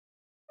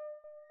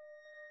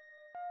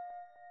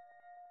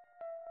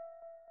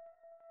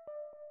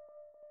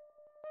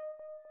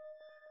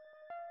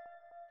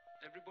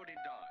Everybody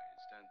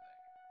dies, don't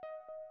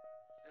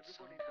they?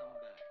 Everybody come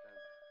back, don't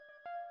they?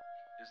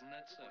 Isn't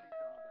that so?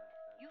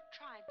 You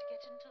tried to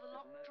get into the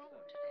locked drawer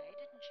today,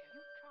 didn't you?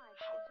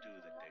 How do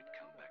the dead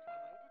come back,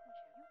 Mother?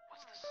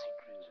 What's the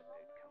secret?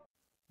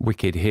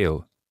 Wicked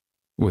Hill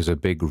was a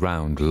big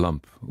round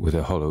lump with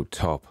a hollow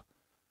top.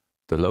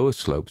 The lower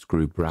slopes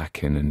grew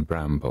bracken and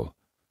bramble,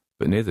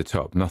 but near the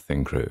top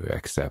nothing grew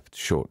except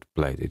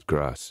short-bladed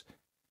grass.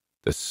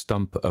 The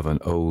stump of an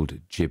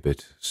old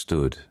gibbet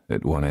stood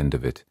at one end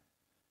of it.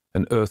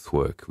 An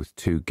earthwork with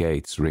 2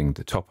 gates ringed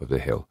the top of the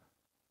hill.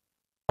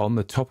 On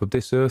the top of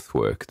this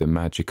earthwork the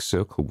magic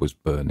circle was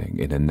burning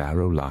in a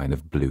narrow line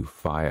of blue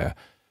fire,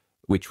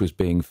 which was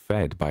being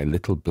fed by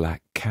little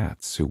black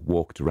cats who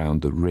walked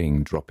round the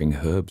ring dropping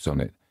herbs on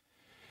it.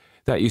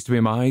 "That used to be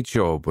my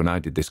job when I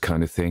did this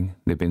kind of thing,"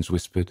 Nibs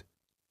whispered.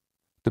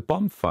 The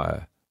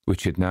bonfire,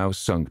 which had now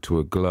sunk to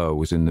a glow,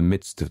 was in the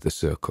midst of the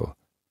circle.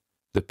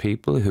 The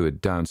people who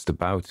had danced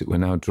about it were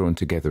now drawn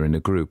together in a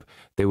group.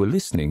 They were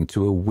listening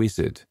to a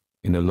wizard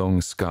in a long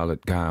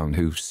scarlet gown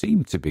who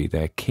seemed to be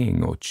their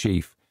king or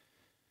chief.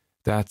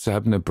 "That's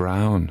Abner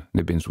Brown,"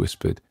 Nibs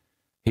whispered.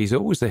 "He's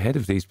always the head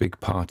of these big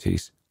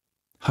parties."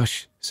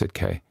 "Hush," said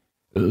Kay.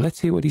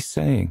 "Let's hear what he's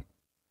saying."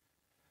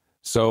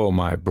 "So,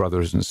 my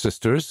brothers and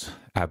sisters,"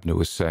 Abner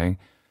was saying,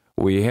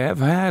 "we have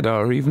had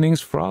our evening's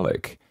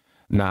frolic.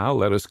 Now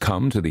let us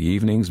come to the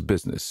evening's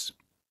business.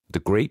 The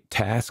great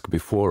task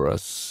before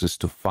us is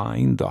to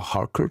find the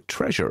Harker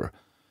Treasure."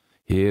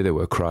 Here there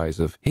were cries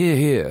of, "Hear,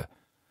 hear."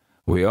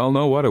 We all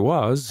know what it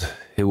was.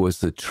 It was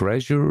the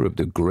treasure of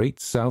the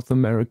great South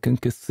American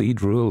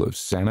Cathedral of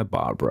Santa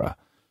Barbara.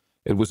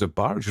 It was a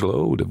barge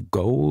load of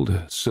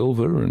gold,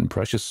 silver, and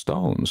precious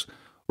stones,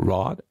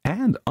 wrought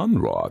and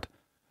unwrought,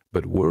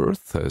 but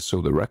worth, so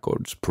the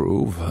records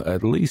prove,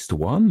 at least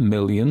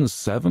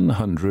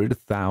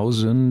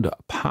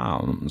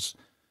 £1,700,000.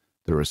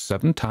 There are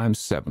 7 times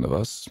 7 of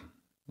us.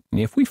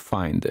 If we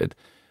find it,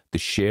 the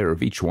share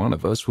of each one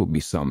of us will be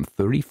some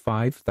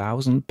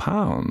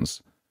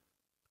 £35,000.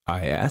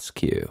 I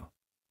ask you,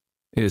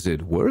 is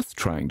it worth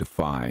trying to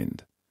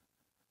find?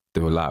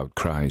 There were loud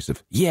cries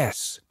of,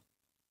 "Yes!"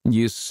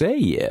 You say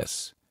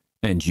yes,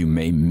 and you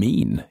may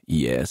mean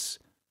yes,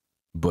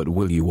 but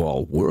will you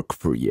all work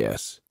for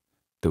yes?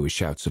 There were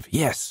shouts of,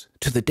 "Yes,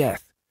 to the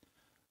death."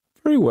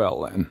 "Very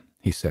well, then,"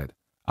 he said.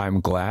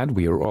 "I'm glad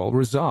we are all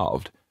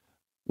resolved.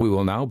 We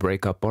will now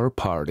break up our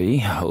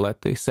party,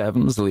 let the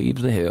 7s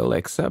leave the hill,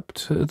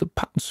 except the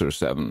Pouncer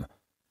 7.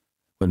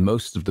 When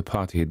most of the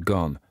party had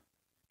gone,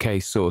 Kay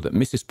saw that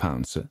Mrs.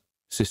 Pouncer,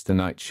 Sister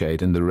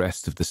Nightshade, and the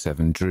rest of the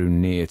 7 drew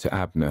near to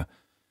Abner.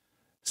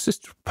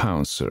 "Sister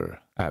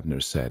Pouncer," Abner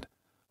said,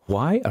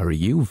 "why are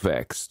you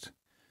vexed?"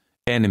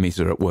 "Enemies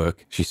are at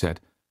work," she said.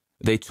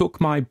 "They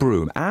took my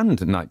broom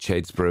and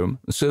Nightshade's broom,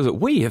 so that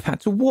we have had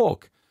to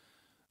walk."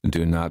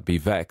 "Do not be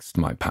vexed,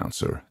 my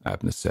Pouncer,"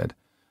 Abner said,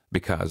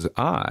 "because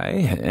I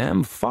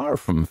am far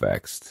from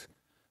vexed.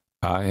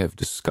 I have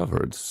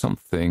discovered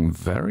something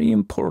very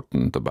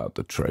important about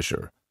the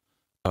treasure."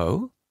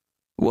 "Oh?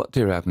 What,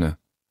 dear Abner?"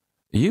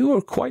 "You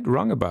are quite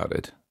wrong about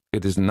it.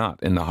 It is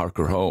not in the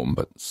Harker home,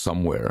 but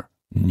somewhere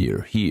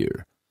near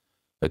here."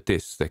 At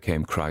this there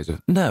came cries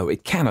of, "No,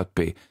 it cannot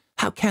be.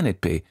 How can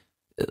it be?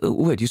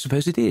 Where do you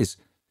suppose it is?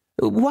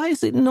 Why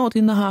is it not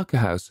in the Harker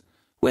house?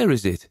 Where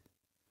is it?"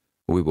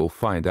 "We will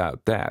find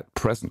out that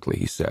presently,"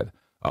 he said.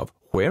 "Of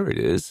where it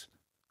is,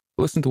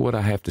 listen to what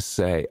I have to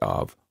say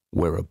of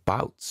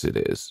whereabouts it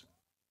is."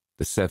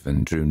 The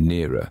 7 drew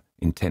nearer,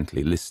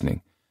 intently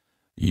listening.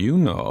 "You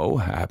know,"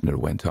 Abner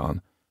went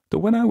on, "that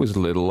when I was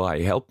little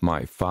I helped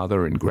my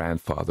father and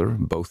grandfather,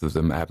 both of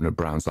them Abner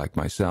Browns like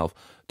myself,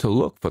 to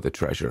look for the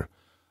treasure.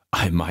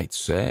 I might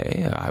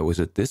say I was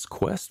at this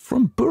quest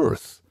from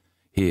birth."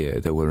 Here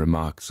there were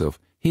remarks of,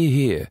 "Hear,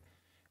 hear."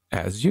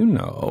 "As you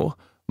know,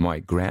 my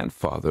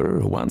grandfather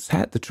once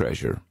had the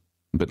treasure,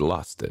 but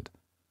lost it.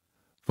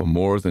 For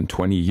more than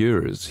 20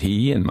 years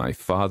he and my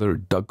father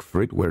dug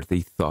for it where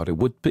they thought it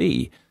would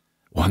be.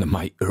 One of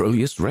my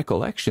earliest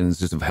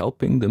recollections is of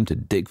helping them to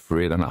dig for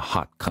it in a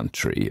hot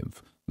country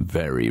of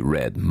very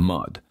red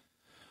mud.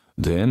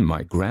 Then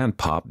my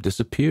grandpop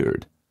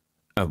disappeared,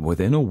 and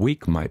within a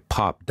week my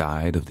pop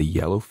died of the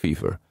yellow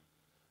fever.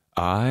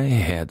 I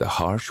had a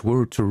harsh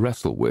word to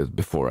wrestle with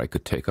before I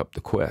could take up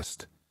the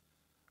quest.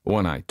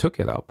 When I took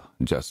it up,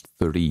 just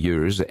 30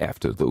 years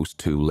after those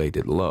 2 laid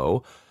it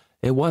low,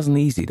 it wasn't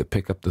easy to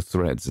pick up the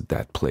threads at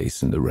that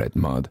place in the red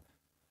mud.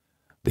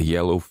 The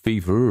yellow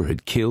fever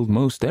had killed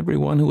most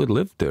everyone who had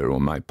lived there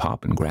when my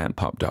pop and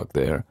grandpop dug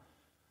there.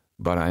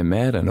 But I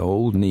met an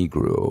old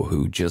Negro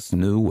who just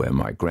knew where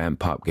my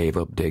grandpop gave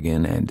up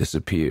digging and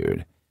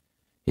disappeared.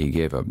 He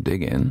gave up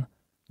digging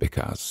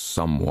because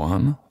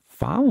someone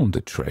found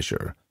the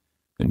treasure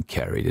and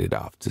carried it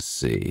off to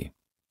sea.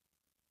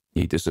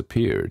 He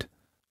disappeared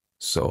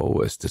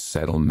so as to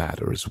settle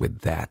matters with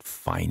that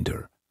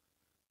finder.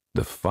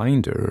 The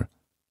finder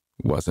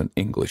was an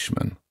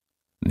Englishman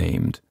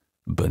named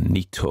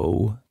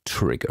Benito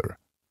Trigger.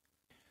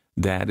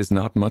 That is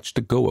not much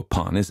to go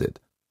upon, is it?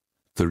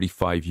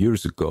 35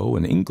 years ago,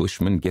 an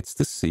Englishman gets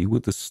to sea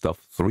with the stuff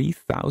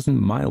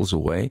 3,000 miles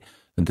away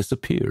and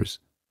disappears.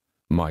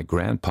 My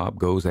grandpop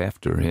goes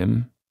after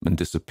him and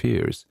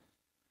disappears.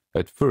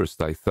 At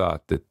first I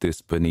thought that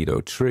this Benito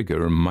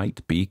Trigger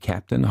might be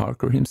Captain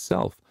Harker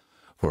himself,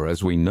 for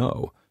as we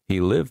know, he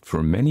lived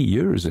for many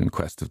years in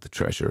quest of the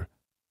treasure.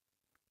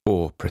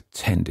 Or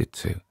pretended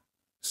to,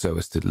 so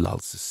as to lull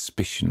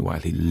suspicion while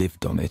he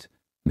lived on it,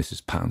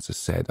 Mrs. Pouncer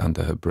said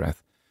under her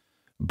breath.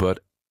 But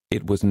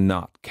it was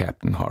not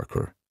Captain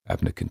Harker,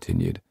 Abner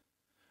continued.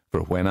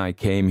 For when I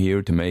came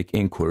here to make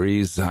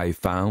inquiries, I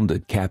found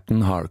that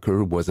Captain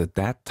Harker was at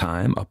that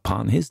time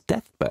upon his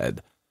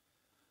deathbed.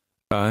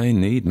 I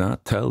need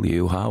not tell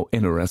you how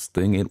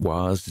interesting it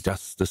was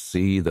just to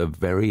see the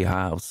very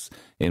house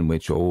in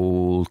which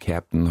old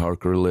Captain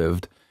Harker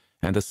lived,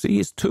 and to see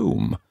his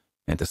tomb,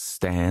 and to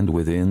stand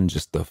within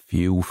just a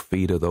few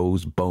feet of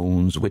those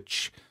bones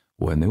which,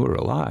 when they were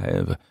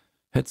alive,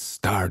 had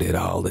started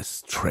all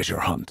this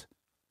treasure hunt.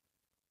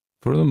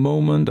 For the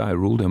moment I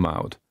ruled him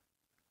out.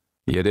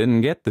 You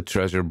didn't get the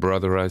treasure,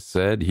 brother, I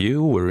said.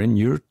 You were in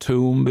your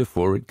tomb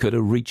before it could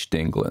have reached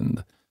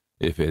England,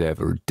 if it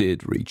ever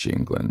did reach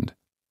England.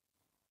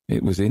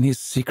 It was in his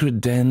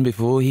secret den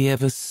before he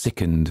ever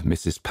sickened,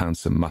 Mrs.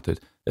 Pouncer muttered.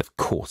 Of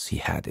course he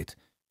had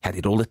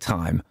it all the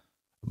time.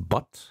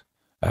 But,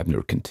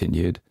 Abner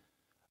continued,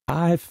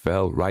 I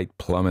fell right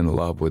plumb in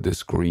love with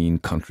this green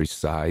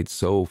countryside,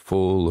 so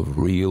full of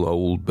real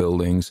old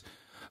buildings.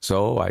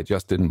 So I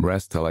just didn't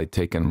rest till I'd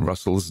taken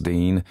Russell's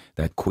Dean,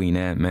 that Queen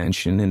Anne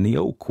mansion in the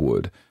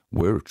Oakwood,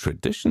 where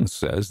tradition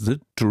says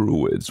the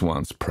Druids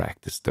once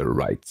practiced their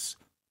rites.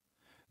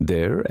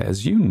 There,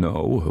 as you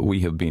know,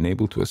 we have been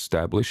able to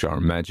establish our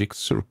magic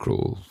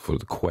circle for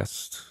the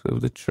quest of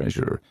the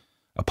treasure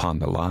upon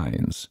the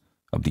lines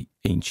of the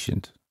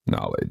ancient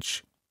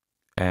knowledge.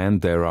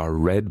 And there are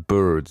red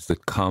birds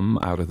that come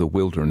out of the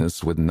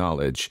wilderness with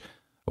knowledge.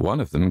 One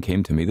of them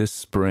came to me this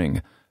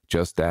spring,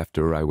 just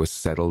after I was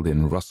settled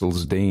in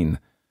Russell's Dean.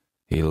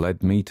 He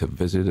led me to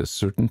visit a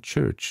certain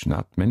church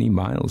not many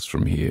miles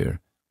from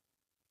here.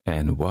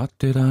 And what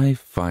did I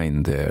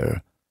find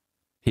there?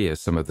 Here,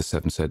 some of the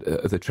seven said,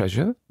 the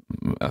treasure?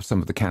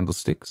 Some of the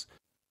candlesticks?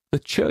 The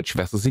church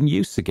vessels in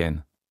use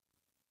again?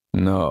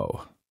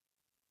 No,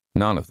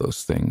 none of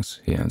those things,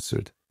 he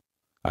answered.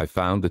 I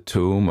found the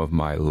tomb of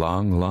my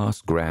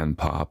long-lost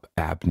grandpop,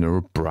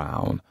 Abner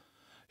Brown.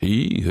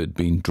 He had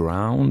been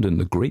drowned in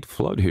the great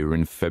flood here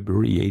in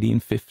February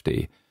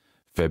 1850.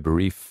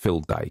 February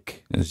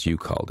Fildyke, as you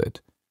called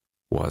it.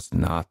 Was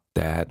not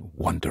that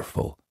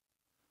wonderful?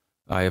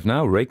 I have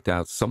now raked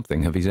out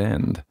something of his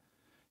end.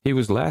 He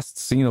was last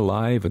seen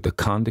alive at the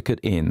Condicott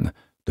Inn,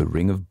 the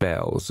Ring of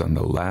Bells, on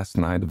the last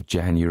night of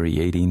January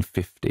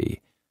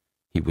 1850.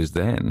 He was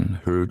then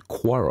heard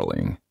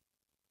quarrelling.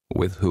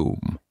 With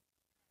whom?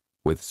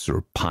 With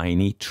Sir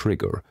Piney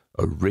Trigger,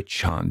 a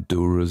rich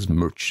Honduras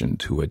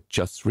merchant who had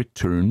just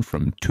returned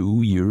from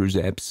 2 years'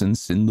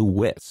 absence in the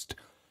West.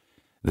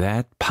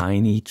 That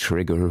Piney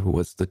Trigger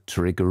was the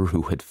Trigger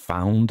who had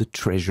found the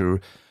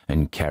treasure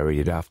and carried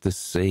it off to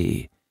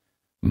sea.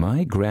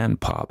 My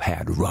grandpop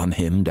had run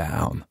him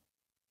down.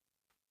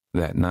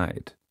 That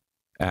night,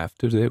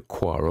 after their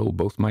quarrel,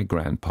 both my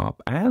grandpop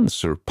and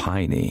Sir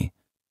Piney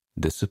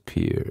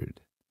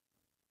disappeared.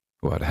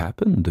 What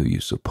happened, do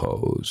you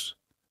suppose?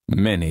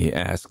 Many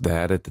ask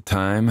that at the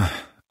time.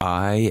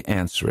 I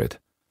answer it.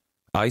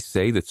 I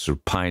say that Sir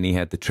Piney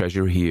had the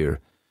treasure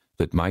here,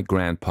 that my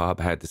grandpop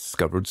had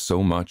discovered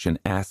so much and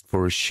asked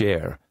for a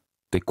share.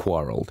 They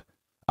quarreled.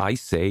 I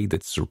say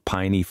that Sir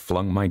Piney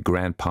flung my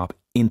grandpop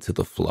into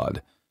the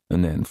flood,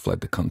 and then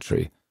fled the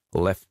country,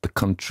 left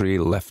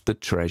the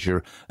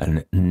treasure,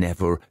 and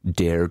never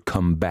dared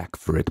come back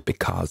for it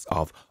because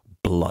of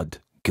blood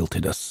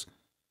guiltiness.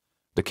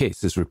 The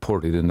case is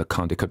reported in the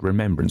Condicott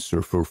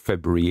Remembrancer for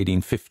February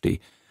 1850.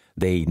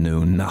 They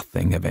knew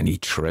nothing of any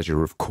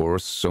treasure, of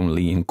course,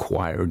 only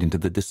inquired into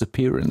the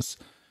disappearance.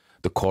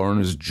 The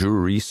coroner's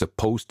jury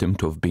supposed him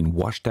to have been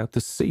washed out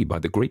to sea by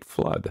the great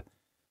flood.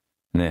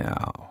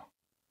 Now,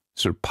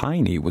 Sir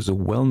Piney was a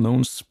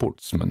well-known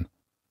sportsman,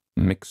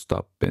 mixed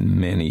up in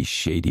many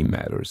shady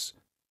matters.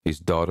 His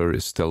daughter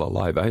is still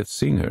alive. I have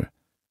seen her.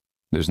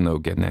 There's no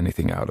getting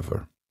anything out of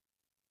her.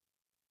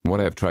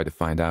 What I have tried to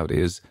find out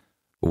is,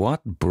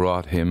 what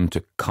brought him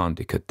to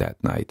Condicott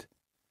that night?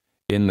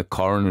 In the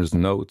coroner's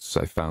notes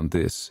I found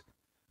this,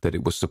 that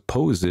it was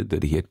supposed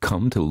that he had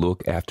come to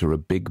look after a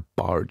big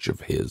barge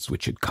of his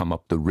which had come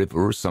up the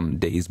river some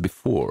days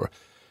before.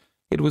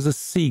 It was a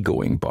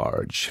sea-going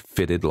barge,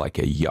 fitted like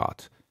a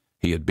yacht.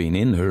 He had been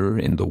in her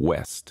in the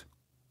West.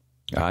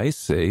 I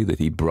say that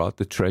he brought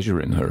the treasure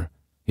in her.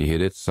 He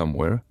hid it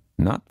somewhere,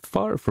 not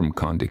far from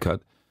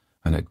Condicott,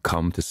 and had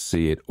come to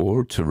see it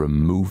or to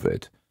remove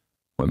it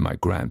when my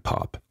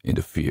grandpop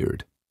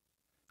interfered.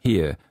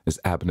 Here, as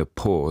Abner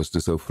paused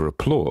as though for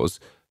applause,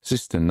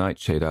 Sister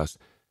Nightshade asked,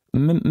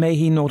 May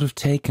he not have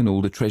taken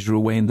all the treasure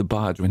away in the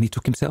barge when he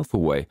took himself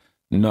away?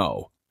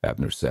 No,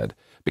 Abner said,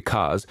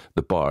 because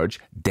the barge,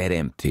 dead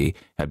empty,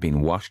 had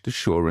been washed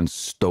ashore and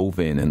stove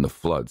in the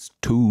floods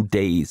 2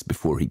 days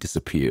before he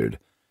disappeared.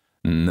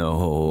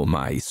 No,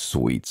 my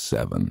sweet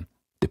Seven,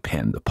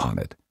 depend upon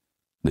it.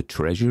 The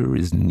treasure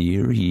is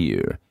near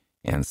here,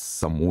 and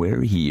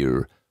somewhere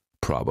here,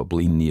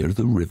 probably near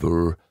the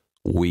river,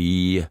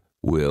 we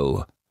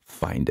will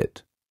find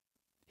it.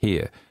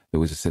 Here there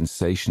was a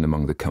sensation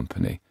among the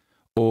company.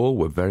 All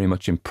were very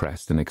much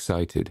impressed and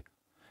excited.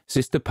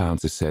 Sister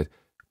Pouncer said,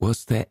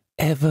 "Was there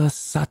ever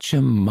such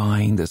a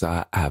mind as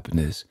our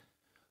Abner's,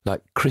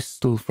 like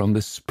crystal from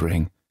the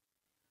spring?"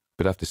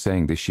 But after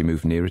saying this, she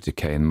moved nearer to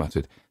Kay and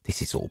muttered,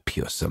 "This is all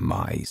pure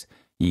surmise.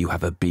 You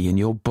have a bee in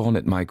your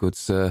bonnet, my good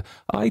sir.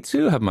 I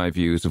too have my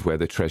views of where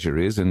the treasure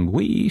is, and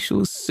we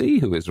shall see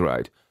who is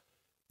right.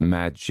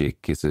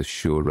 Magic is a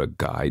surer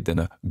guide than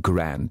a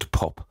grand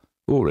pop,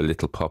 or a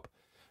little pop,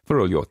 for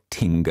all your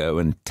tingo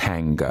and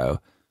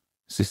tango.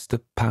 Sister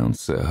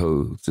Pouncer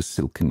holds a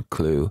silken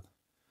clue.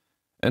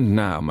 And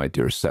now, my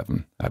dear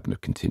Seven," Abner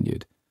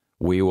continued,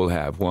 "we will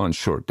have one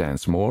short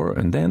dance more,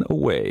 and then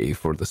away,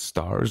 for the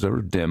stars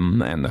are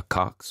dim, and the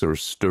cocks are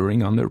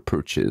stirring on their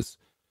perches.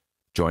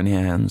 Join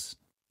hands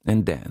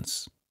and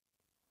dance."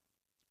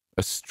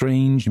 A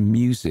strange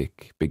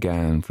music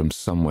began from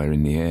somewhere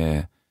in the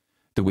air.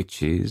 The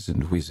witches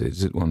and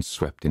wizards at once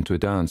swept into a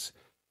dance.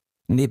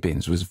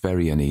 Nibs was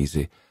very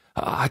uneasy.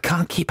 "I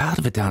can't keep out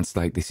of a dance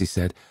like this," he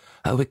said.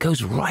 "Oh, it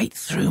goes right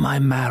through my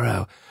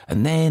marrow,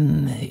 and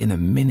then, in a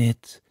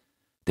minute,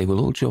 they will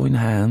all join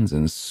hands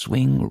and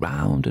swing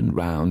round and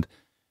round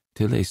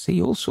till they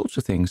see all sorts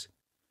of things."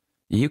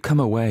 "You come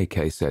away,"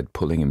 Kay said,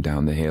 pulling him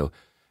down the hill.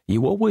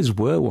 "You always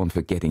were one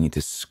for getting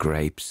into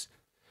scrapes.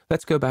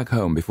 Let's go back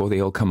home before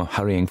they all come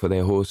hurrying for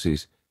their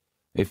horses.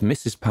 If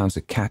Mrs. Pouncer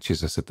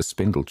catches us at the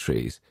spindle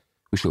trees,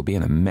 we shall be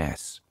in a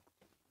mess."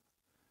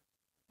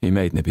 He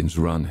made Nibs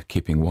run,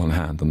 keeping one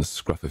hand on the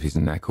scruff of his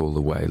neck all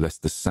the way,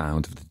 lest the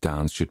sound of the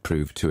dance should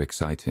prove too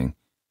exciting.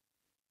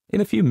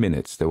 In a few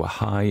minutes they were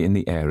high in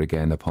the air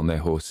again upon their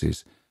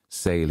horses,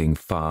 sailing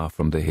far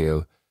from the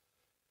hill.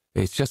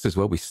 "It's just as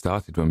well we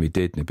started when we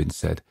did," Nibs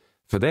said,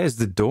 "for there's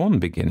the dawn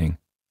beginning."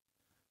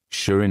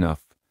 Sure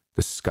enough,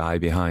 the sky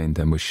behind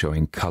them was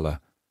showing colour.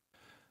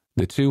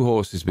 The two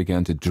horses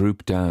began to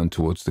droop down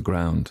towards the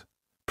ground.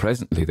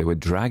 Presently they were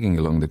dragging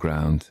along the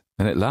ground,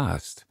 and at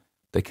last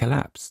they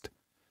collapsed.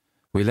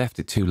 "We left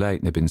it too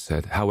late," Nibs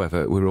said.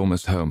 "However, we're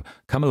almost home.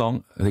 Come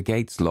along, the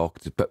gate's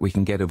locked, but we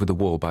can get over the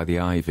wall by the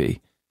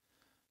ivy."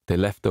 They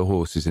left the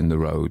horses in the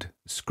road,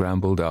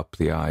 scrambled up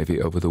the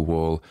ivy over the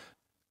wall,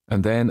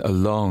 and then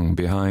along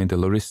behind the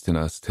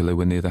Lauristinus till they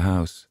were near the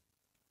house.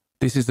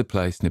 "This is the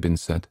place,"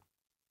 Nibs said.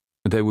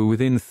 They were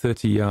within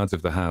 30 yards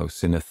of the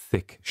house in a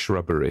thick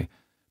shrubbery,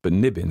 but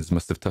Nibs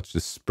must have touched a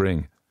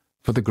spring,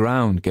 for the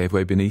ground gave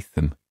way beneath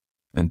them,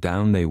 and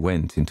down they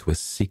went into a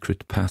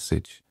secret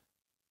passage.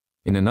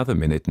 In another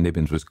minute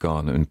Nibs was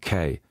gone, and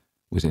Kay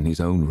was in his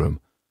own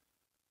room.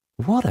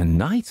 "What a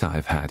night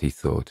I've had," he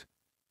thought.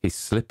 His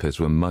slippers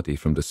were muddy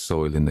from the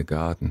soil in the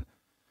garden.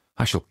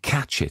 "I shall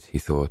catch it," he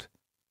thought.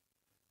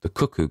 The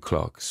cuckoo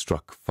clock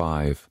struck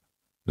 5.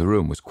 The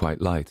room was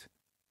quite light.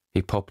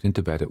 He popped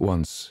into bed at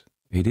once.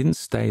 He didn't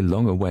stay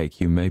long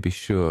awake, you may be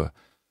sure.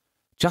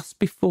 Just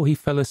before he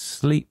fell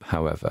asleep,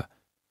 however,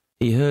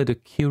 he heard a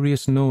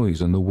curious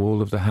noise on the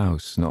wall of the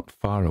house not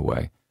far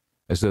away,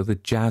 as though the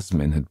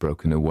jasmine had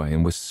broken away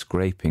and was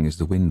scraping as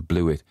the wind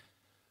blew it.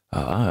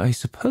 I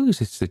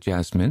suppose it's the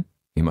jasmine,"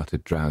 he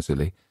muttered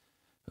drowsily,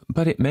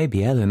 "but it may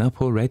be Ellen up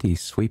already,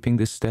 sweeping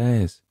the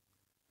stairs."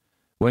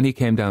 When he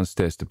came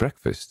downstairs to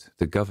breakfast,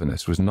 the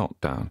governess was not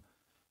down.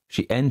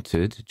 She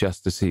entered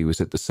just as he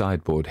was at the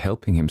sideboard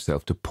helping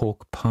himself to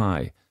pork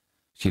pie.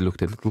 She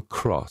looked a little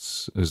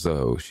cross, as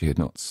though she had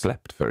not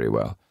slept very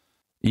well.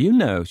 "You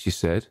know," she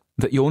said,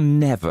 "that you're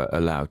never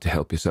allowed to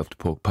help yourself to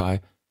pork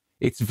pie.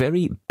 It's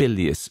very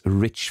bilious,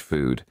 rich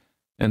food,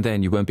 and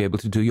then you won't be able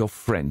to do your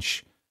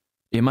French.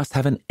 You must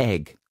have an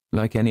egg,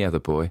 like any other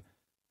boy.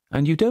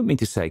 And you don't mean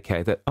to say,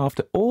 Kay, that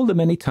after all the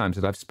many times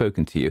that I've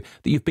spoken to you,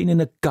 that you've been in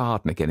the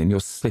garden again in your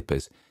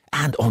slippers,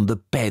 and on the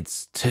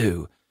beds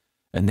too,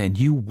 and then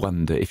you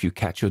wonder if you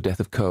catch your death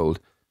of cold."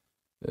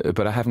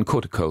 "But I haven't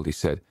caught a cold," he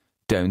said.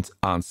 "Don't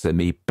answer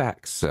me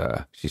back,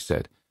 sir," she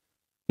said.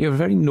 "You're a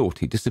very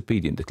naughty,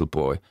 disobedient little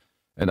boy,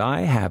 and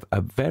I have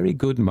a very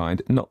good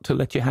mind not to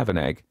let you have an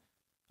egg.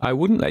 I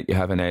wouldn't let you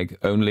have an egg,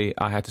 only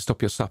I had to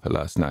stop your supper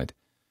last night.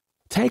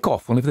 Take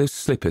off one of those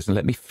slippers and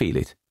let me feel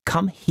it.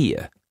 Come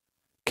here."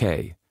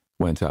 Kay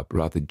went up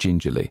rather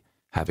gingerly,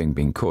 having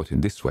been caught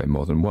in this way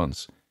more than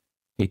once.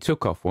 He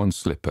took off one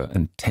slipper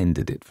and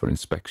tendered it for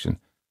inspection.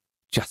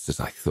 "Just as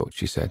I thought,"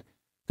 she said.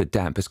 "The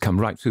damp has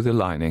come right through the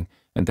lining,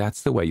 and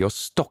that's the way your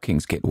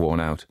stockings get worn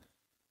out."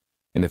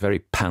 In a very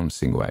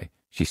pouncing way,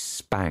 she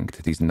spanked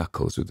at his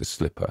knuckles with the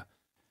slipper.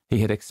 He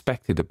had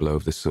expected a blow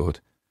of the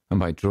sort, and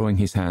by drawing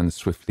his hands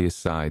swiftly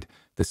aside,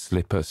 the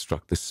slipper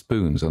struck the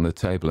spoons on the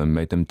table and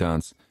made them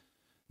dance.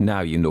 "Now,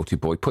 you naughty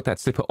boy, put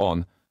that slipper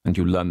on, and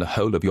you'll learn the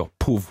whole of your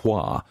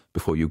pouvoir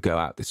before you go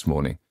out this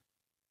morning."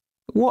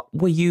 What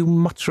were you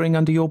muttering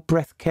under your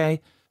breath,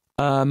 Kay?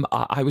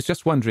 I was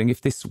just wondering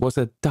if this was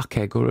a duck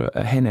egg or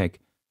a hen egg.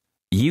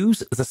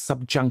 Use the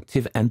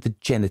subjunctive and the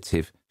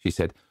genitive, she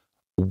said.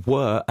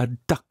 Were a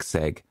duck's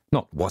egg,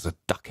 not was a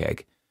duck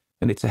egg.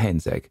 And it's a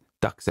hen's egg.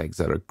 Duck's eggs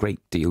are a great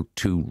deal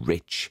too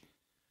rich.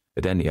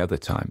 At any other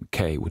time,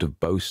 Kay would have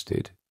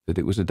boasted that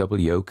it was a double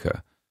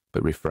yolker,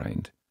 but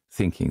refrained,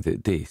 thinking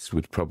that this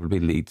would probably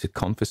lead to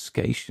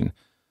confiscation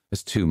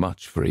as too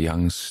much for a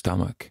young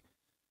stomach.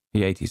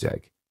 He ate his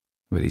egg,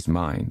 but his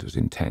mind was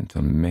intent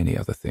on many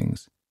other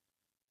things.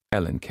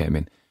 Ellen came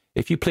in.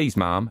 "If you please,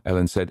 ma'am,"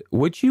 Ellen said,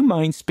 "would you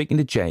mind speaking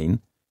to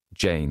Jane?"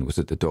 Jane was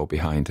at the door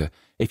behind her.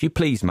 "If you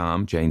please,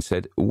 ma'am," Jane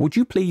said, "would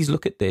you please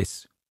look at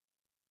this?"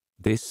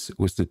 This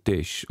was the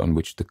dish on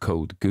which the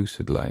cold goose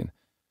had lain.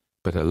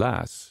 But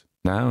alas,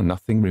 now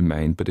nothing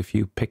remained but a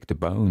few picked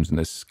bones and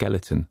a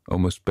skeleton,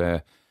 almost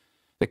bare.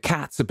 "The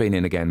cats have been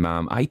in again,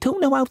 ma'am. I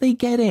don't know how they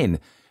get in.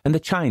 And the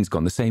chine's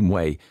gone the same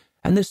way.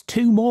 And there's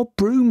 2 more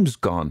brooms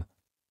gone."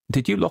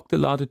 "Did you lock the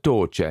larder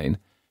door, Jane?"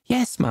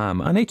 "Yes,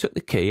 ma'am, and I took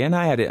the key and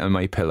I had it on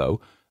my pillow.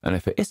 And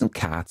if it isn't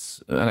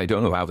cats, and I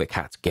don't know how the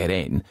cats get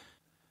in,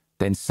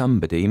 then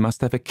somebody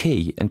must have a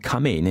key and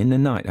come in the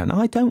night, and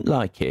I don't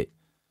like it."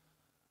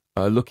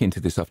 "I'll look into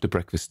this after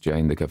breakfast,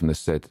 Jane," the governess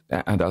said,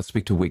 "and I'll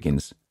speak to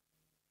Wiggins."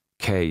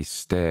 Kay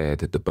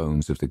stared at the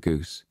bones of the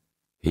goose.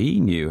 He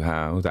knew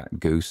how that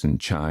goose and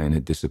chine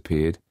had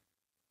disappeared.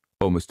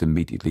 Almost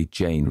immediately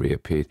Jane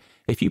reappeared.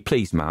 "If you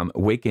please, ma'am,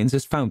 Wiggins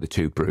has found the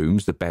 2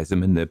 brooms, the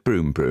besom and the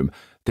broom.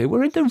 They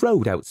were in the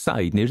road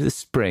outside near the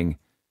spring."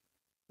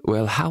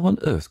 "Well, how on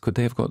earth could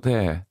they have got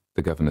there?"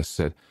 the governess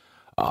said.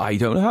 "I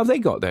don't know how they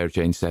got there,"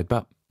 Jane said,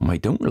 "but I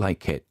don't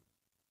like it."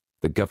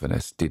 The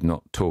governess did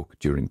not talk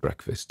during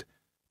breakfast,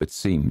 but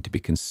seemed to be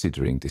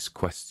considering this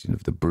question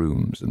of the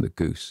brooms and the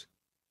goose.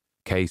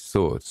 Kay's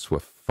thoughts were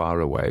far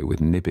away with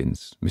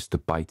Nibs,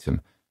 Mr. Bytham,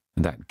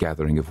 and that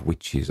gathering of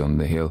witches on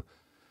the hill.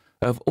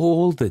 "Of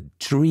all the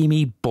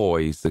dreamy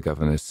boys," the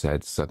governess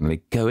said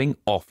suddenly, "going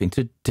off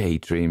into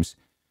daydreams.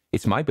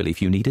 It's my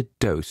belief you need a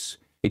dose.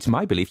 It's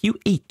my belief you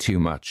eat too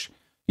much.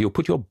 You'll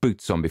put your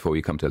boots on before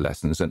you come to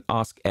lessons and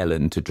ask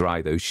Ellen to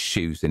dry those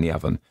shoes in the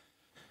oven.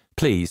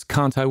 Please,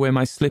 can't I wear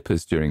my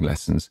slippers during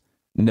lessons?"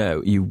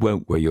 "No, you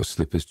won't wear your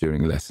slippers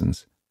during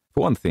lessons.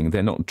 For one thing,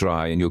 they're not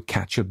dry and you'll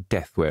catch your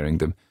death wearing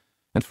them.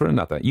 And for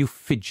another, you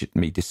fidget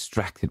me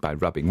distracted by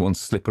rubbing one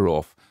slipper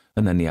off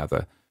and then the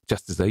other,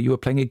 just as though you were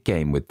playing a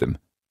game with them."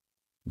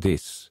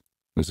 This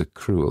was a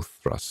cruel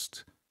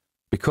thrust,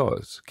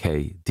 because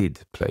Kay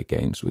did play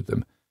games with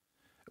them.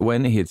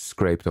 When he had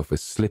scraped off a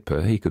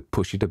slipper, he could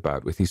push it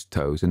about with his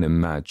toes and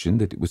imagine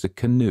that it was a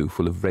canoe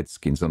full of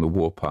redskins on the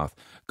warpath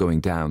going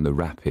down the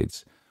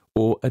rapids,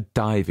 or a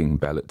diving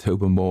bell at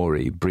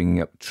Tobermory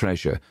bringing up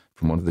treasure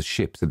from one of the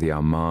ships of the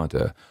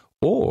Armada,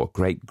 or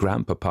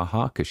great-grandpapa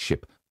Harker's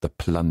ship, the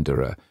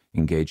Plunderer,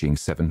 engaging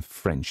 7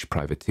 French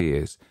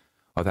privateers,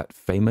 or that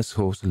famous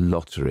horse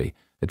Lottery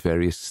at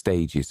various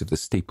stages of the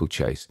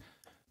steeplechase,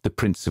 the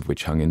prints of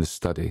which hung in the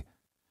study.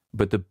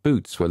 But the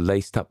boots were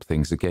laced-up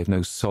things that gave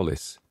no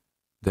solace.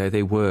 There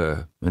they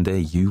were, and there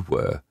you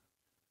were.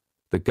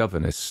 The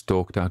governess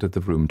stalked out of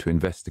the room to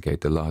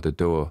investigate the larder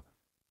door.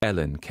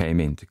 Ellen came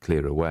in to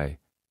clear away.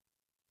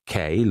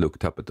 Kay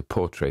looked up at the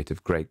portrait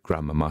of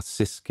great-grandmama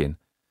Siskin.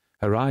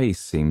 Her eyes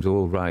seemed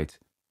all right.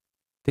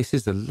 "This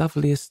is the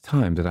loveliest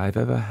time that I've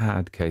ever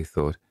had," Kay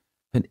thought,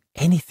 "and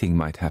anything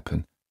might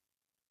happen."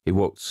 He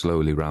walked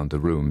slowly round the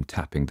room,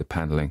 tapping the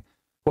panelling.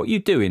 "What you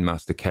doing,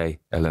 Master Kay?"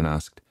 Ellen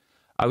asked.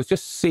 "I was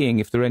just seeing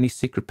if there are any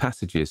secret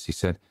passages," he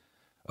said.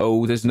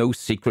 "Oh, there's no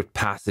secret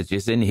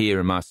passages in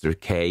here, Master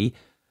Kay.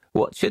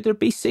 What should there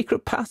be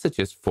secret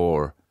passages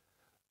for?"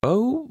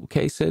 "Oh,"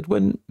 Kay said,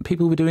 "when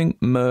people were doing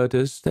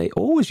murders, they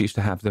always used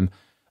to have them,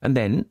 and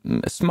then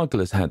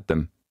smugglers had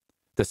them."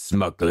 "The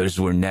smugglers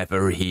were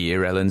never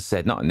here," Ellen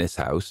said, "not in this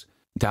house.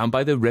 Down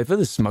by the river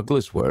the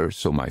smugglers were,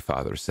 so my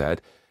father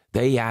said.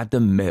 They had the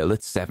mill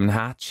at 7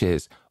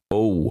 Hatches.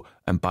 Oh,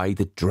 and by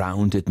the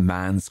drowned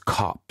man's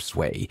copse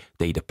way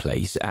they'd a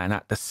place, and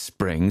at the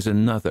springs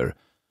another.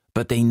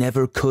 But they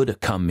never could have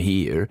come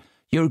here.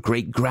 Your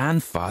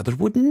great-grandfather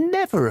would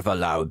never have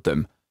allowed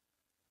them."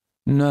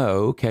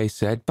 "No," Kay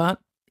said,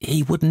 "but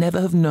he would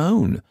never have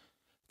known.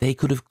 They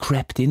could have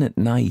crept in at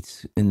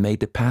night and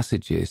made the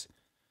passages."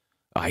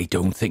 "I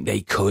don't think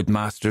they could,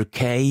 Master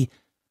Kay.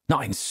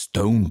 Not in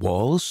stone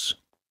walls."